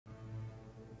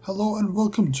Hello and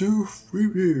welcome to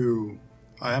Freeview.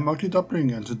 I am Ugly Dumpling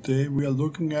and today we are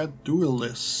looking at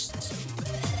Duelyst.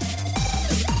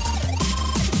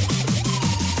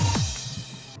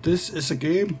 This is a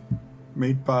game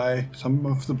made by some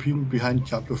of the people behind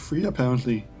Diablo 3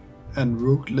 apparently, and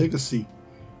Rogue Legacy.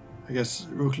 I guess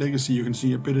Rogue Legacy you can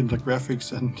see a bit in the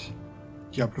graphics, and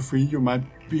Diablo 3 you might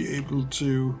be able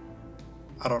to,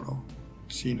 I don't know,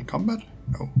 see in the combat?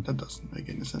 No, that doesn't make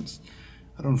any sense.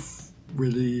 I don't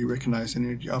really recognize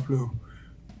any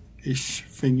Diablo-ish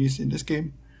thingies in this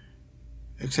game,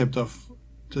 except of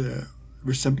the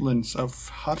resemblance of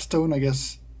Hearthstone. I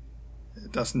guess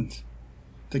it doesn't.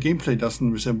 The gameplay doesn't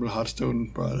resemble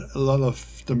Hearthstone, but a lot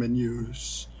of the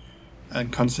menus and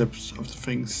concepts of the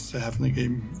things they have in the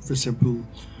game resemble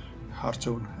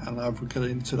Hearthstone, and I will get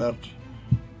into that.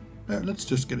 Let's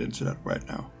just get into that right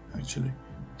now. Actually,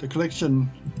 the collection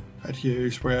right here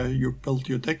is where you build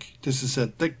your deck. This is a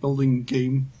deck building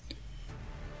game,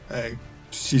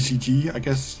 CCG I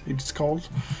guess it's called,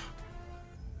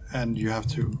 and you have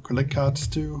to collect cards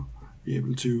to be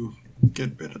able to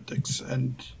get better decks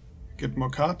and get more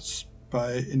cards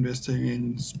by investing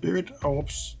in spirit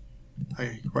orbs.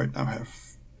 I right now have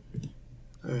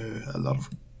a lot of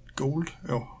gold,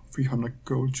 300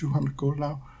 gold, 200 gold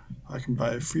now. I can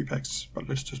buy 3 packs, but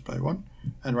let's just buy 1.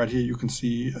 And right here you can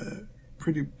see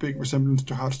pretty big resemblance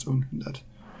to Hearthstone in that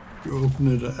you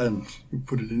open it and you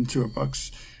put it into a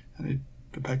box and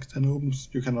the pack then opens.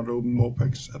 You cannot open more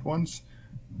packs at once,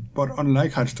 but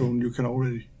unlike Hearthstone you can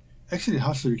already, actually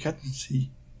Hearthstone you can't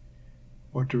see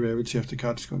what the rarity of the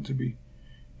card is going to be,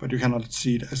 but you cannot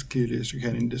see it as clearly as you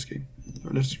can in this game. So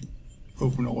let's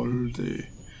open all the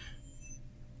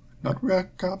not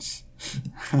rare cards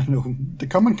and open the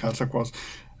common cards, of course,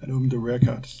 and open the rare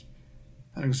cards.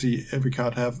 And you can see every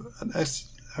card have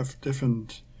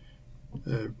different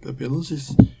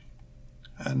abilities,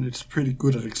 and it's pretty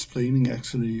good at explaining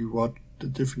actually what the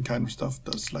different kind of stuff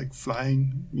does. Like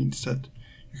flying means that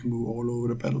you can move all over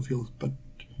the battlefield, but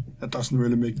that doesn't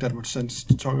really make that much sense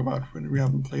to talk about when we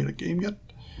haven't played a game yet.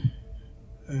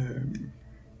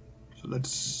 So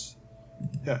let's,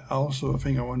 also a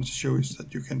thing I wanted to show is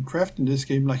that you can craft in this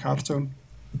game like Hearthstone.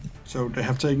 So they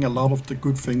have taken a lot of the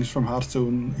good things from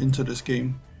Hearthstone into this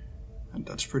game, and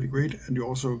that's pretty great. And you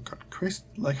also got quests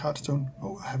like Hearthstone.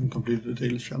 Oh, I haven't completed the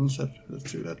daily challenge yet. Let's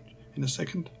do that in a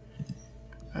second.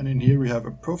 And in here we have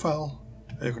a profile.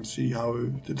 You can see how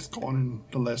it's gone in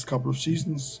the last couple of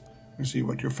seasons. You can see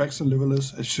what your faction level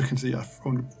is. As you can see, I've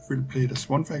only really played as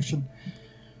one faction.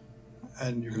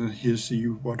 And you can here see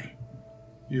what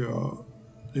your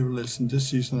level is in this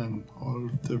season and all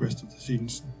the rest of the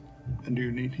seasons. And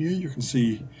you can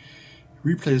see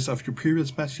replays of your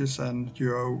previous matches and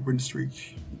your win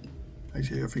streak.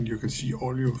 Actually, I think you can see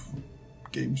all your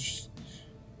games.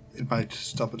 It might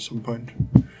stop at some point,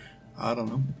 I don't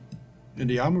know. In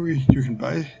the armory you can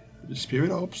buy the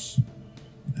spirit orbs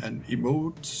and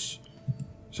emotes.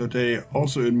 So they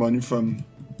also earn money from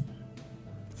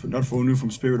not only from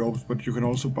spirit orbs, but you can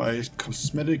also buy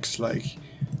cosmetics like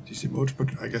these emotes.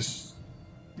 But I guess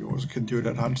you also can do it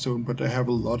at Hearthstone, but they have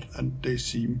a lot and they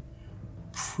seem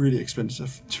pretty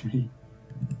expensive to me.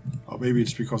 Or maybe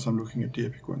it's because I'm looking at the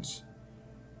epic ones.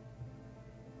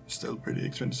 Still pretty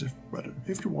expensive, but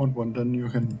if you want one then you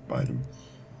can buy them.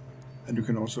 And you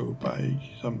can also buy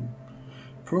some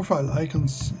profile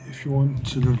icons if you want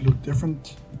to look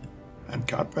different, and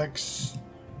card packs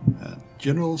and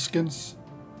general skins.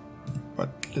 But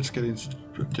let's get into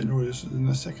what general is in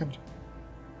a second.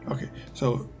 Okay,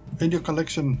 so in your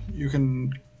collection you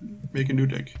can make a new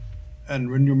deck,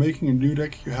 and when you're making a new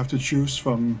deck you have to choose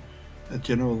from a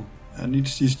general, and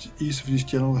each of these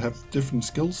general have different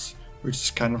skills, which is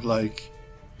kind of like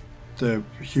the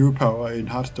hero power in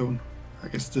Hearthstone. I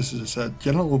guess this is a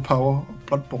general power,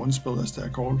 Bloodborne spell as they're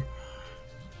called.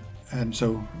 And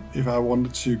so if I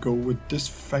wanted to go with this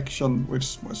faction,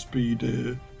 which must be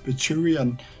the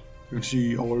Veturian, you can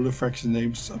see all the faction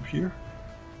names up here.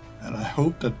 And I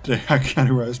hope that they are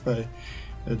categorized by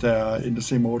they are in the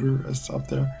same order as up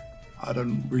there. I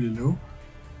don't really know,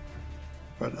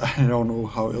 but I don't know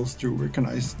how else to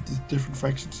recognize the different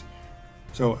factions.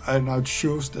 So I now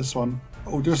chose this one.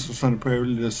 Oh, this is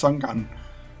probably the Sun Gun.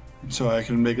 So I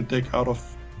can make a deck out of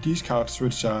these cards,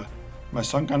 which are my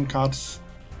Sun Gun cards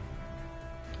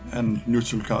and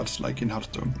neutral cards like in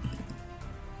Hearthstone.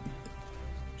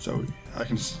 So I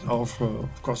can also,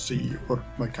 of course, see what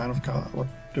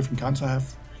different cards I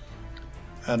have.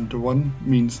 And the one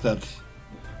means that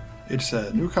it's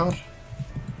a new card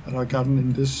that I gotten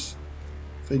in this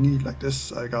thingy like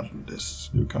this. I got this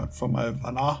new card for my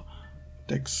Vanar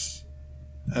decks,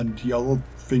 and the other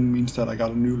thing means that I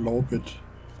got a new Lore Bit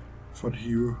for the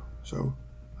hero, so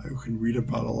you can read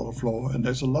about a lot of lore, and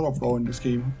there's a lot of lore in this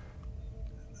game,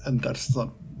 and that's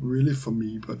not really for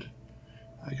me, but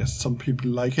I guess some people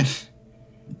like it.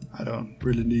 I don't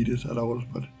really need it at all,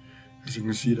 but as you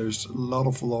can see, there's a lot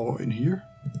of lore in here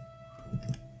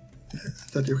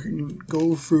that you can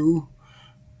go through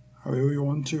however you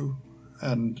want to,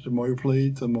 and the more you play,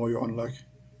 the more you unlock.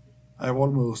 I've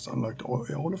almost unlocked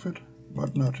all of it,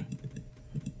 but not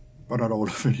all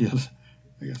of it yet,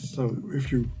 I guess. So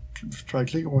if you try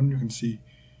click on one, you can see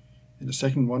in the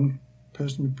second one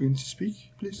person begins to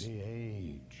speak, please. The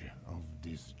age of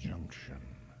disjunction.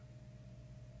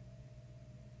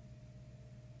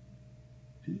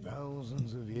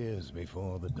 Thousands of years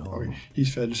before the dawn. Okay,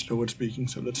 he's fairly slow at speaking,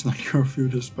 so let's not go through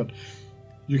this, but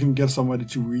you can get somebody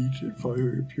to read it for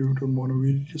you if you don't want to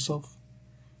read it yourself.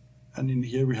 And in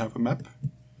here we have a map.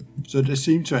 So they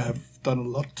seem to have done a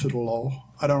lot to the lore.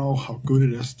 I don't know how good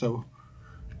it is though,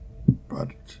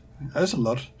 but there's a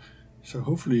lot, so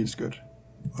hopefully it's good.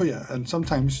 Oh yeah, and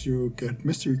sometimes you get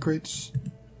mystery crates,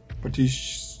 but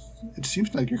these, it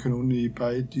seems like you can only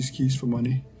buy these keys for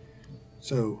money.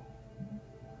 So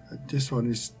this one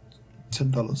is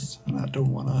 $10, and I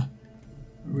don't wanna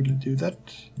really do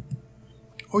that.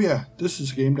 Oh yeah, this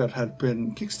is a game that had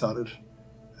been kickstarted,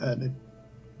 and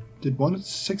it wanted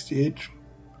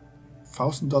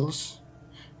 $68,000.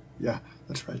 Yeah,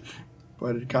 that's right.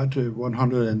 But it got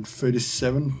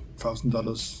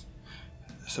 $137,000.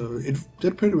 So it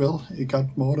did pretty well. It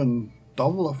got more than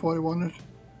double of what it wanted.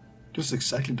 Just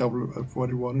exactly double of what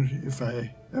it wanted, if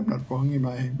I am not wrong in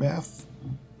my math.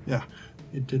 Yeah,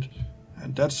 it did.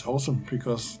 And that's awesome,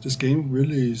 because this game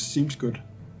really seems good.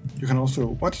 You can also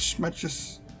watch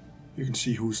matches. You can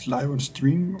see who's live on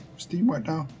Steam right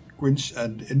now. Grinch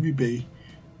and Envy Bay.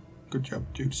 Good job,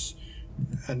 dudes.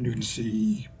 And you can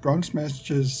see bronze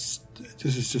matches.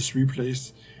 This is just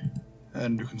replays.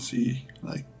 And you can see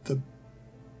like the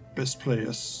best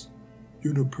players,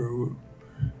 Unipro.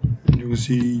 And you can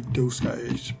see those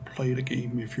guys play the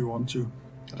game if you want to.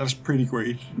 That's pretty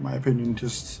great, in my opinion,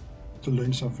 just to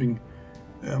learn something.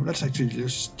 Let's actually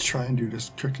just try and do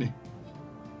this quickly.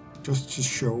 Just to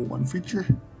show one feature.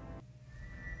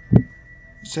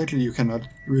 Sadly, you cannot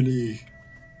really...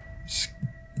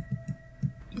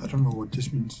 I don't know what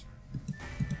this means.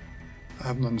 I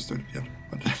haven't understood it yet,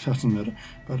 but that doesn't matter.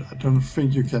 But I don't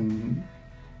think you can...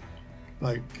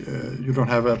 Like, you don't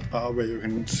have a bar where you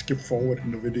can skip forward in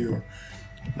the video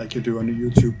like you do on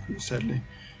YouTube, sadly.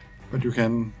 But you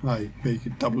can like make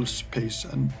it double pace,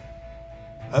 and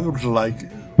I would like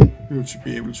you to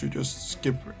be able to just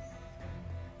skip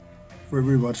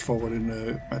very much forward in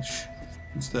the match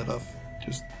instead of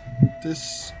just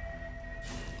this.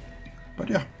 But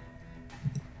yeah,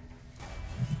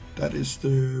 that is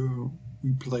the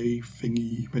replay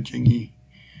thingy majingy,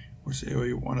 whatever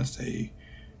you want to say.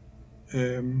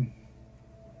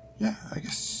 Yeah, I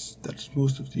guess that's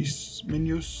most of these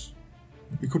menus.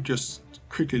 We could just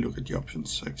quickly look at the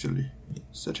options actually.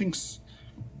 Settings,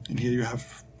 and here you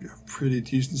have pretty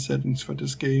decent settings for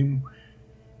this game.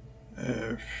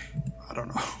 I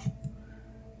don't know.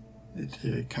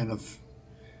 It kind of,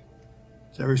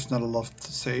 there is not a lot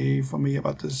to say for me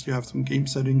about this. You have some game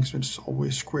settings, which is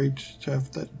always great to have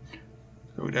that.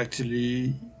 So it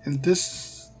actually, in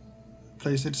this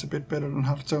place, it's a bit better than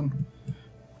Hearthstone,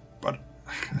 but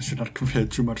I should not compare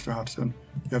it too much to Hearthstone.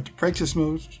 You have the practice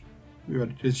mode. You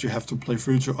have to play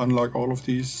through to unlock all of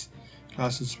these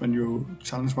classes. When you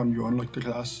challenge one, you unlock the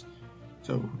class.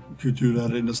 So if you do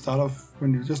that in the start of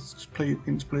when you just play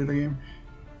the game,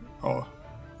 or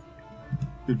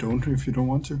you don't if you don't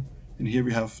want to. And here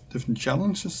we have different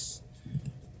challenges,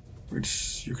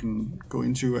 which you can go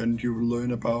into, and you will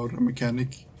learn about a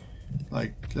mechanic.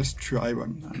 Like, let's try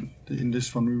one, and in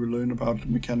this one we will learn about the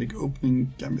mechanic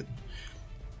opening gambit.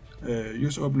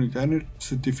 Use opening gambit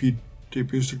to defeat the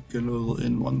abuser general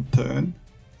in one turn.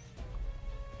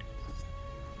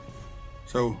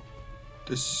 So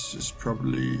this is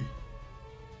probably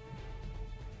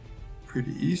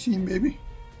pretty easy, maybe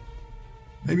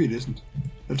it isn't.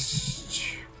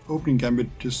 That's opening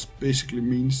gambit just basically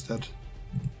means that,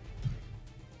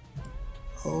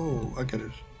 oh, I get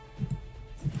it.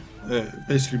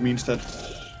 Basically means that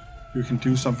you can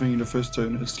do something in the first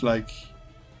turn. It's like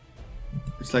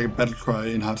a battle cry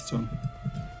in Hearthstone.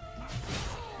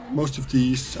 Most of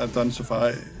these I've done so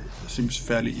far seems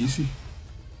fairly easy,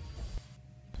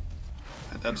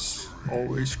 and that's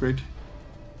always great.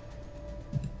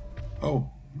 Oh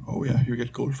yeah, you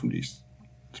get gold from these.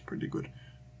 It's pretty good.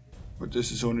 But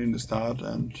this is only in the start,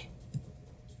 and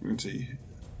you can see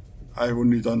I've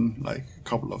only done like a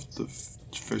couple of the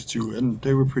first two, and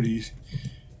they were pretty easy.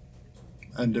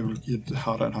 and they will get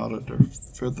harder and harder the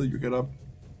further you get up,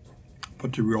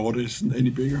 but the reward isn't any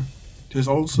bigger. There's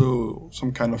also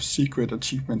some kind of secret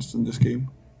achievements in this game.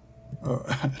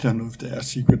 I don't know if they are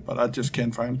secret, but I just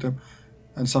can't find them,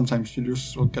 and sometimes you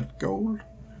just will get gold.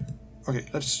 Okay,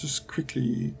 let's just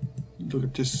quickly look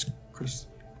at this quest.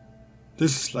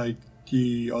 This is like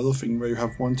the other thing where you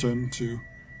have one turn to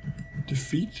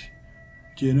defeat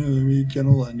the enemy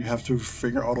general, and you have to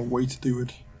figure out a way to do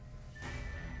it.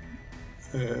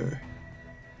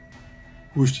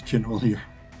 Who's the general here?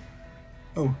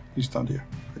 Oh, he's down here.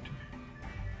 Right.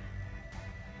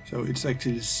 So it's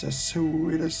actually says who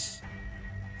it is.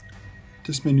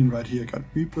 This minion right here got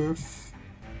rebirth.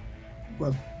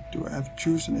 Well, do I have to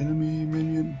choose an enemy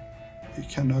minion? It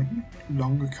cannot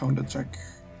longer counter attack.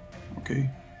 Okay.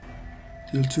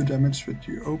 Deal 2 damage with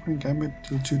your opening gambit.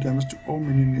 Deal 2 damage to all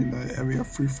minions in the area of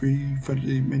free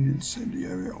friendly minions in the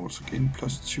area. Also gain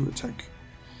 +2 attack.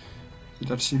 So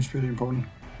that seems pretty important.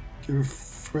 Give a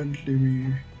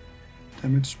friendly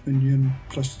damage minion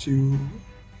 +2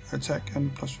 attack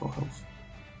and +4 health.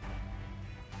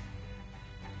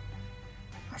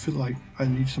 I feel like I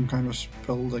need some kind of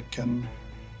spell that can...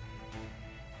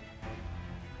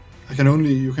 you can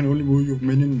only move your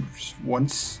minions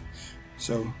once,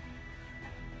 so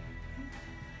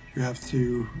I have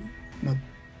to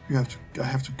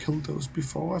kill those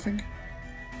before, I think.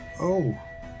 Oh,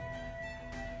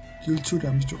 deal 2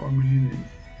 damage to all minions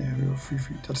in area of 3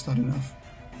 feet. That's not enough.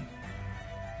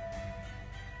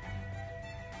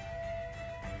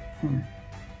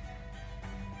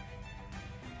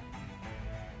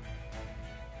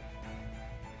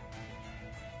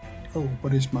 Oh,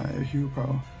 what is my hero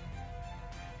power?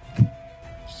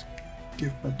 Just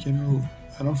give my general...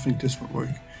 I don't think this would work.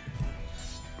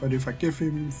 But if I give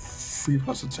him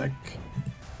 3+ attack,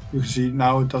 you can see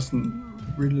now it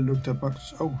doesn't really look that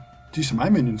much. Oh, these are my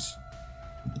minions.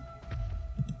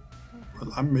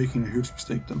 Well, I'm making a huge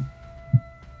mistake then.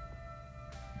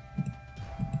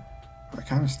 I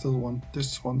kind of still want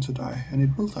this one to die, and it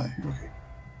will die. Okay.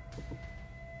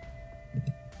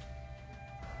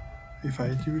 If I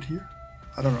do it here,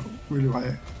 I don't know really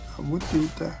why I would do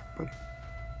it there, but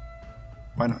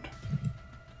why not?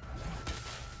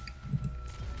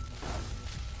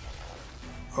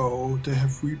 Oh, they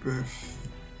have rebirth.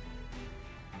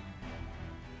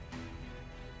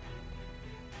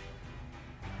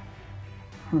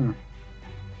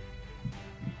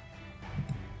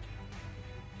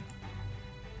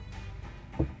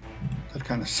 That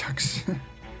kind of sucks.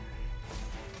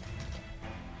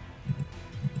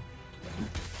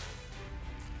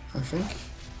 I think,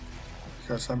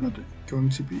 because I'm not going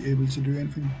to be able to do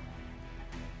anything.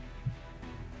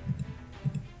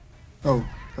 Oh,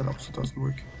 that also doesn't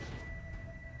work.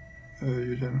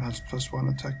 You then has +1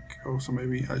 attack. Oh, so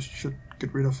maybe I should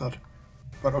get rid of that.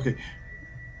 But okay,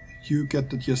 you get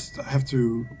the gist. I have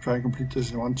to try and complete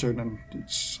this in one turn, and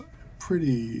it's a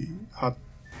pretty hard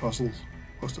puzzle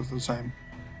most of the time.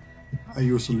 I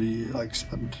usually like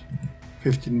spend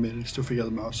 15 minutes to figure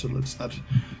them out, so let's not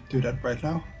do that right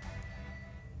now.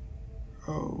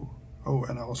 Oh,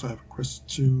 and I also have a quest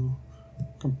to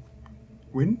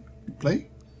play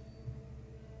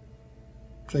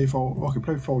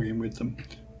 4 games with them,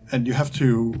 and you have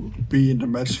to be in the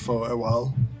match for a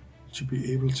while to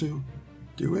be able to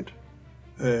do it.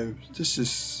 This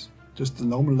is just the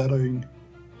normal lettering,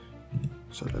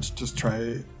 so let's just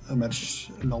try a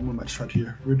normal match right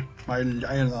here with my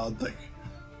Lionel deck.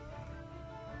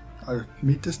 I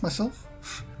made this myself.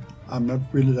 I'm not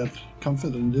really that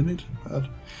confident in it, but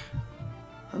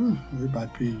it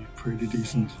might be pretty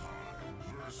decent.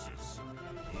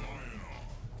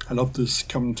 I love this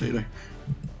commentator.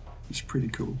 It's pretty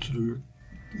cool to do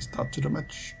the start to the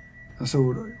match. And so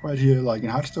right here, like in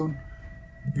Hearthstone,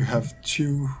 you have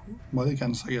 2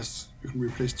 mulligans, I guess. You can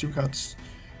replace 2 cards.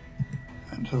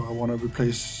 And so I want to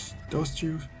replace those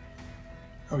 2.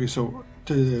 Okay, so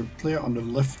the player on the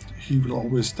left, he will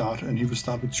always start, and he will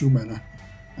start with 2 mana.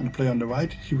 And the player on the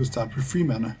right, he will start with 3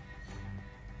 mana.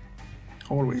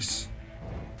 Always.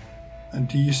 And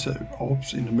these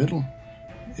orbs in the middle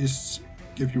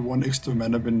give you 1 extra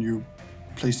mana when you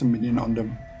place a minion on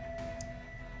them.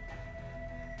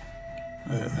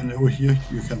 And over here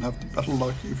you can have the battle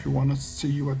log if you want to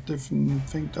see what different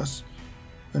thing does.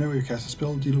 Whenever you cast a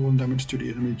spell, deal 1 damage to the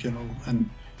enemy general, and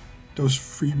those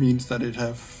 3 means that it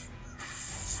have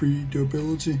 3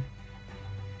 durability,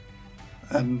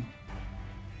 and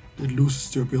it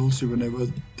loses durability whenever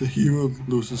the hero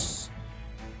loses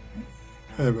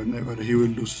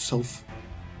health.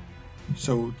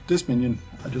 So this minion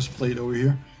I just played over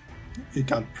here, it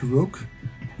got provoke,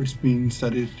 which means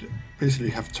that it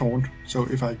basically have taunt, so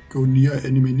if I go near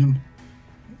any minion,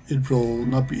 it will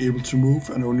not be able to move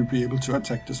and only be able to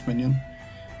attack this minion.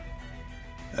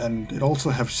 And it also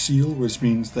has seal, which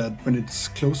means that when it's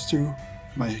close to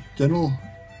my general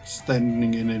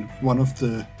standing in one of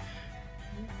the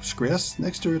squares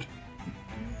next to it,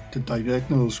 the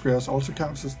diagonal squares also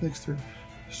counts as next to it,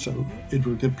 so it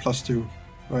will get +2. So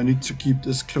I need to keep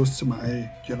this close to my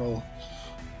general.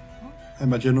 And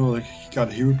my general got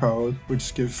a hero power,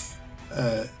 which gives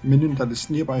a minion that is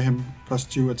nearby him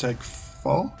 +2 attack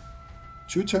for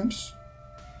 2 turns.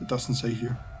 It doesn't say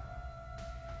here,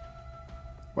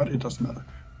 but it doesn't matter.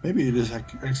 Maybe it is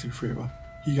actually forever.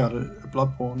 He got a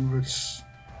Bloodborne, which...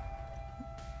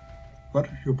 What?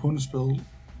 Your opponent's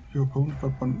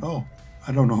Bloodborne... Oh,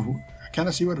 I don't know. Can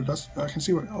I see what it does? I can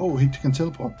see what... Oh, he can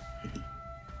teleport.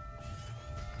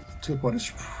 Teleport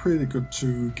is pretty good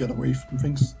to get away from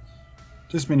things.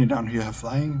 This minion down here have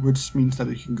flying, which means that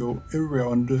it can go everywhere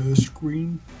on the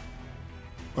screen.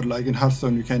 But like in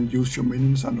Hearthstone, you can't use your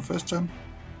minions on the first turn.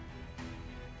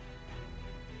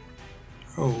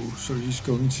 Oh, so he's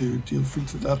going to deal 3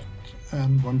 to that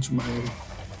and 1 to my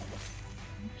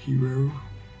hero.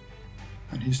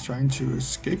 And he's trying to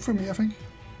escape from me, I think.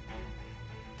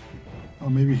 Or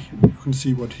maybe you can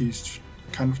see what he's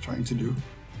kind of trying to do.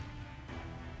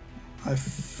 I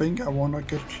think I want to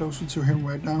get closer to him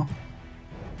right now.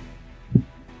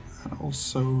 And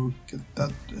also get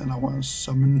that, and I want to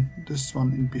summon this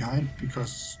one in behind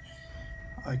because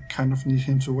I kind of need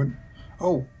him to win.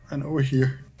 Oh, and over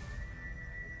here.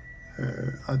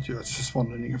 I was just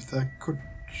wondering if that could...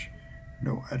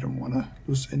 No, I don't want to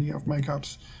lose any of my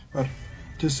cards. But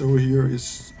this over here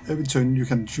is every turn you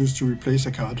can choose to replace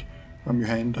a card from your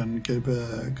hand and get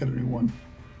a new one.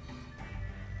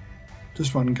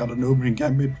 This one got an opening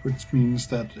gambit, which means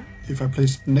that if I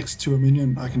place it next to a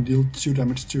minion, I can deal 2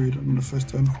 damage to it on the first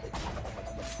turn.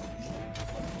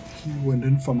 He went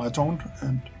in for my taunt,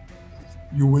 and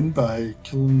you win by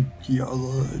killing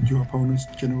your opponent's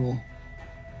general.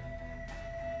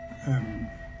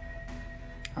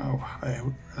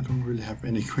 I don't really have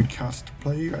any quick cards to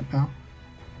play right now.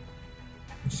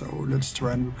 So let's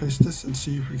try and replace this and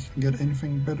see if we can get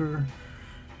anything better.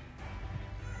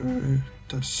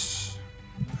 That's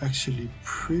actually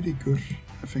pretty good,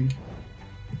 I think.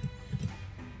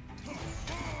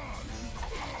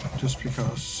 Just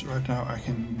because right now I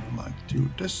can like do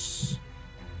this.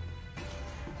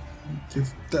 And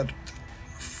give that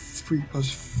 3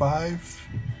 + 5.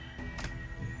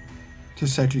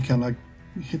 This actually can like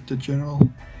hit the general,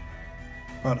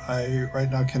 but I right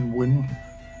now can win.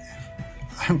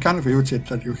 I'm kind of irritated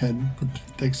that you can put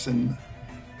decks in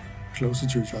closer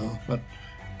to each other, but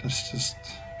that's just,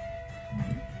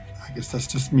 I guess that's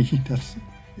just me that's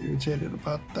irritated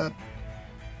about that.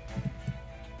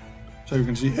 So you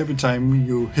can see every time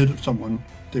you hit someone,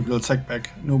 they will attack back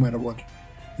no matter what.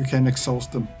 You can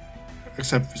exhaust them,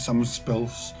 except for some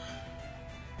spells.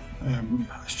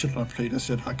 I should not play this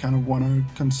yet. I kind of want to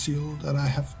conceal that I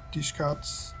have these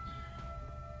cards.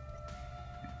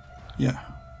 Yeah,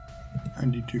 I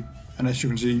need to. And as you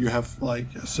can see, you have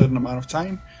like a certain amount of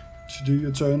time to do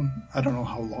your turn. I don't know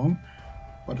how long,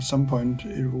 but at some point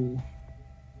it will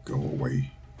go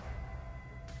away.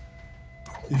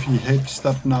 If he hits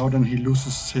that now, then he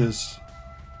loses his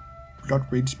Blood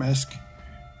Rage Mask,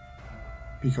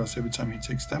 because every time he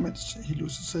takes damage, he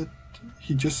loses it.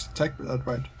 He just attacked with that,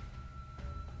 right?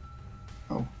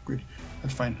 Oh, great.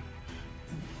 That's fine.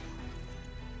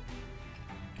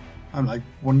 I'm like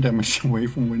 1 damage away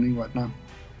from winning right now.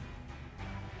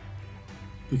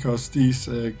 Because these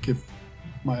give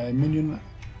my minion...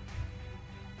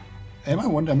 Am I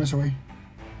 1 damage away?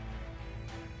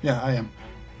 Yeah, I am.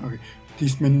 Okay.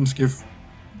 These minions give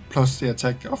plus the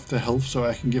attack of the health, so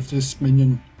I can give this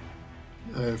minion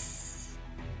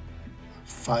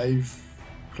 5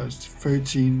 plus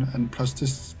 13, and plus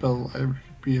this spell I will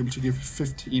be able to give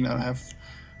 15, and I have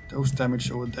those damage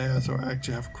over there, so I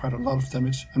actually have quite a lot of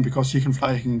damage. And because he can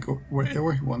fly, he can go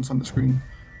wherever he wants on the screen.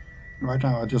 Right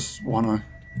now I just wanna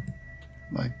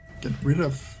like get rid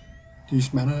of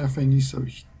these mana thingies so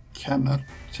he cannot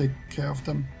take care of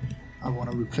them. I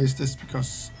want to replace this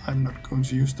because I'm not going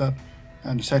to use that,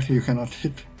 and exactly you cannot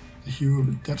hit the hero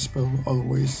with that spell,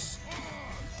 otherwise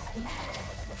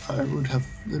it would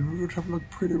have looked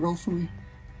pretty well for me.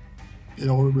 It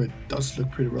already does look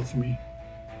pretty well for me.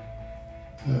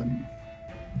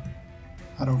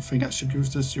 I don't think I should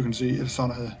use this. You can see it's on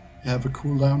you have a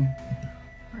cooldown.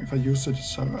 If I use it,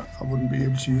 so I wouldn't be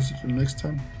able to use it the next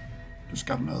turn. Just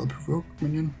got another provoke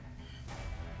minion.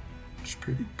 It's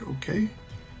pretty okay.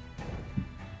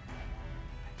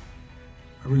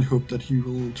 I really hope that he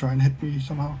will try and hit me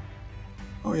somehow.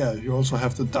 Oh yeah, you also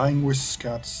have the Duelyst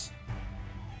cards,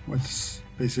 which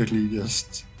basically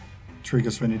just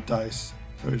triggers when it dies.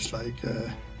 So it's like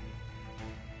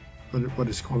what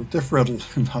is called Death Rattle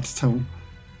in Hearthstone.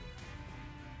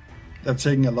 They've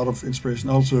taken a lot of inspiration.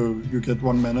 Also, you get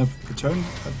 1 mana per turn.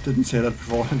 I didn't say that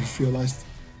before, I just realized.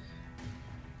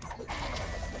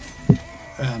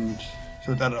 And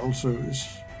so that also is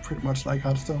pretty much like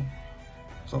Hearthstone.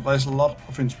 So there's a lot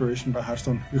of inspiration by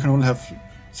Hearthstone. You can only have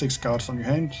 6 cards on your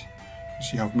hand. You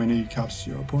see how many cards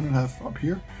your opponent have up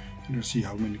here. You can see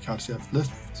how many cards you have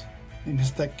left in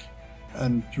his deck.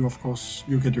 And you, of course,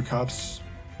 you get your cards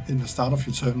in the start of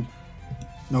your turn.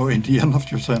 No, in the end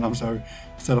of your turn, I'm sorry.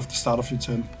 Instead of the start of your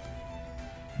turn.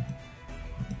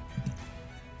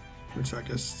 Which I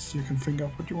guess you can think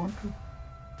of what you want to.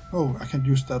 Oh, I can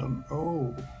use that on...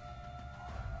 Oh.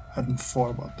 Hadn't thought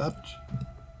about that.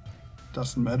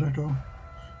 Doesn't matter though.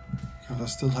 Because I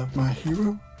still have my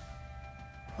hero.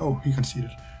 Oh, he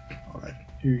conceded. Alright,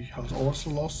 he has also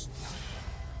lost.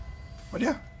 But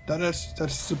yeah,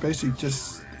 that's the basic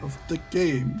gist of the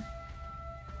game.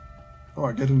 Oh,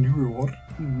 I get a new reward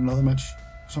in another match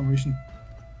for some reason.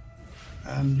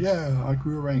 And yeah, I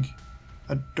grew a rank.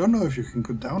 I don't know if you can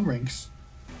go down ranks.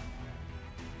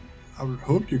 I would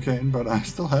hope you can, but I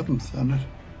still haven't done it.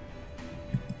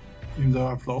 Even though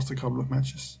I've lost a couple of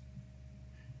matches.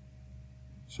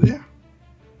 So yeah,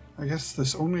 I guess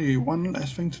there's only one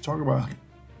last thing to talk about.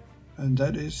 And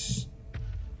that is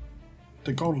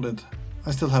the Gauntlet.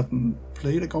 I still haven't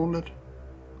played a Gauntlet.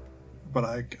 But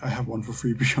I have one for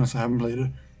free because I haven't played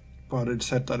it. But it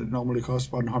said that it normally costs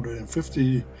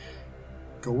 150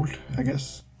 gold, I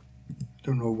guess.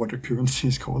 Don't know what the currency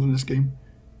is called in this game.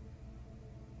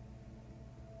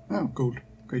 Oh, gold.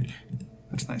 Great.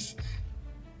 That's nice.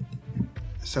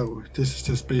 So this is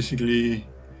just basically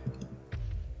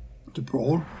the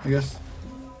brawl, I guess.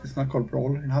 It's not called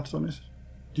brawl in Hearthstone, is it?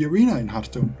 The arena in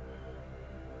Hearthstone.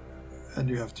 And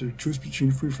you have to choose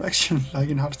between 3 factions, like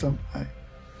in Hearthstone.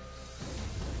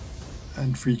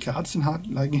 And 3 cards in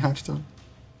like in Hearthstone.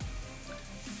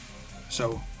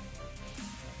 So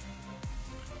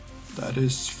that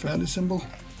is fairly simple,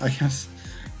 I guess.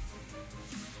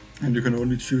 And you can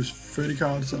only choose 30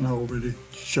 cards, and I already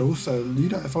chose a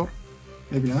leader, I thought.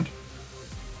 Maybe not.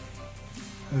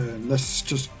 Let's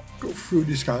just go through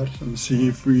these cards and see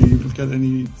if we will get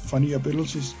any funny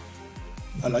abilities.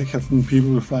 I like having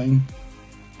people flying,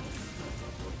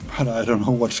 but I don't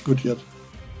know what's good yet.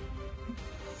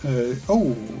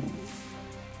 Oh,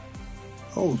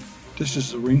 this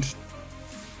is a ranged.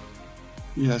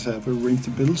 He has a ranged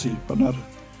ability, but not.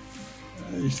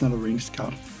 It's not a ranged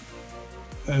card.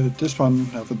 This one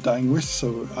have a Duelyst,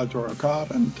 so I draw a card,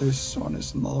 and this one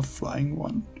is another flying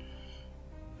one.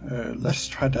 Let's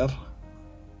try that,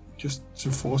 just to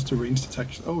force the ranged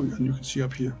attacks. Oh, and you can see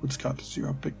up here which cards you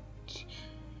have picked.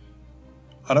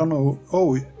 I don't know.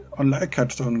 Oh, unlike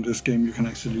Hearthstone in this game, you can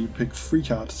actually pick 3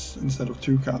 cards instead of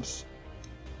 2 cards.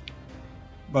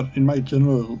 But in my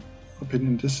general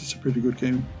opinion, this is a pretty good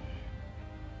game.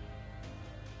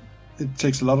 It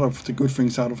takes a lot of the good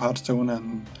things out of Hearthstone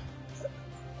and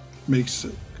makes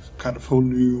a kind of whole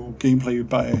new gameplay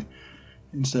by,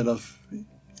 instead of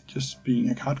just being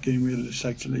a card game, it is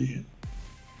actually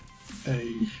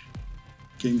a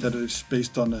game that is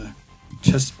based on a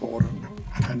chessboard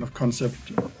kind of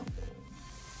concept,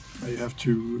 where you have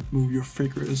to move your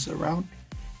figures around.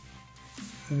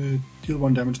 Deal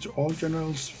 1 damage to all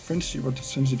generals. Frenzy, what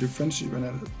does Frenzy do? Frenzy, when I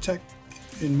attack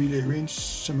in melee range,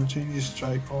 simultaneously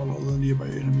strike all other nearby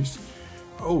enemies.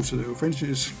 Oh, so the Frenzy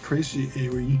is crazy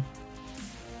AoE.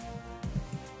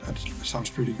 That sounds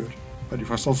pretty good, but it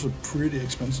was also pretty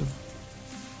expensive.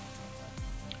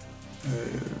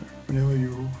 Whenever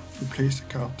you replace the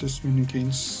card, this minion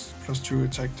gains +2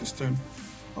 attack this turn.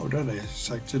 Oh, that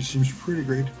actually seems pretty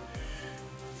great.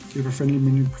 Give a friendly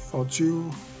minion for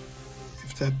 2.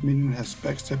 If that minion has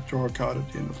backstab, draw a card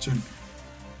at the end of turn.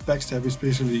 Backstab is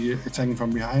basically attacking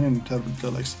from behind, and that will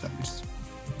deal extra damage.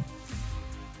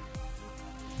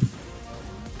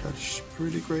 That's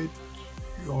pretty great.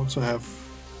 You also have...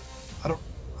 I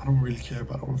don't really care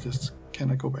about all of this. Can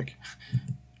I go back?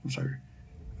 I'm sorry.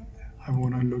 I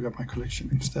want to look at my collection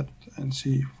instead and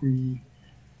see if we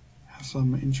have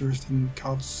some interesting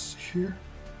cards here.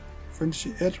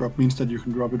 Frenzy airdrop means that you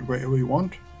can drop it wherever you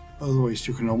want. Otherwise,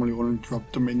 you can normally only drop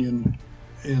the minion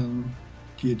in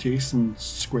the adjacent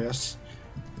squares.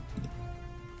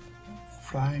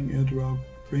 Flying airdrop.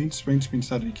 Range means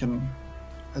that it can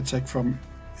attack from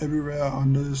everywhere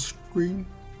on the screen.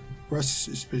 Rush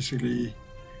is basically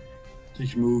they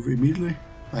can move immediately,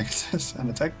 like it says, and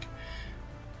attack.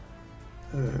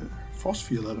 Force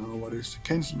field, I don't know what it is.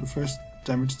 Cancel the first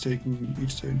damage taken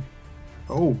each turn.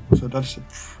 Oh, so that's a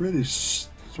pretty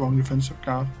strong defensive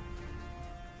card.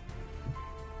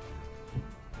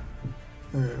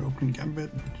 Opening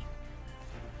Gambit.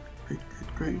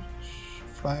 Great.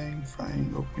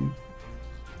 Flying, opening.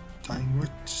 Dying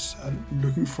Witch. I'm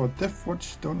looking for Death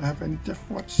Watch. Don't have any Death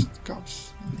Watch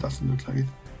cards. It doesn't look like it.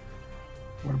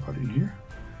 What about in here?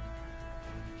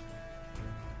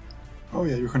 Oh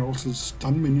yeah, you can also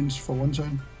stun minions for one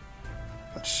turn.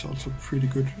 That's also pretty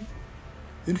good.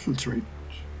 Infiltrate.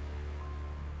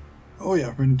 Oh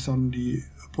yeah, when it's on the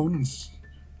opponent's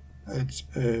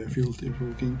field, it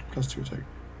will gain +2 attack.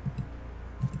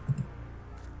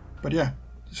 But yeah,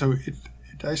 so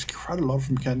there's quite a lot of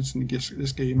mechanics in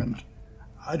this game, and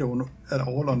I don't at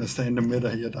all understand the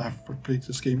meta yet. I've played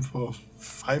this game for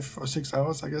 5 or 6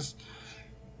 hours, I guess,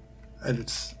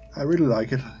 and I really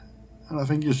like it, and I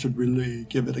think you should really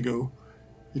give it a go.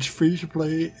 It's free to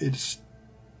play. It's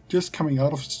just coming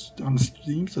out on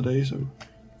Steam today, so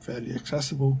fairly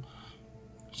accessible.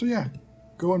 So yeah,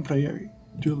 go and play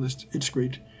Duelyst. It's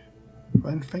great.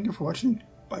 And thank you for watching.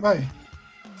 Bye bye.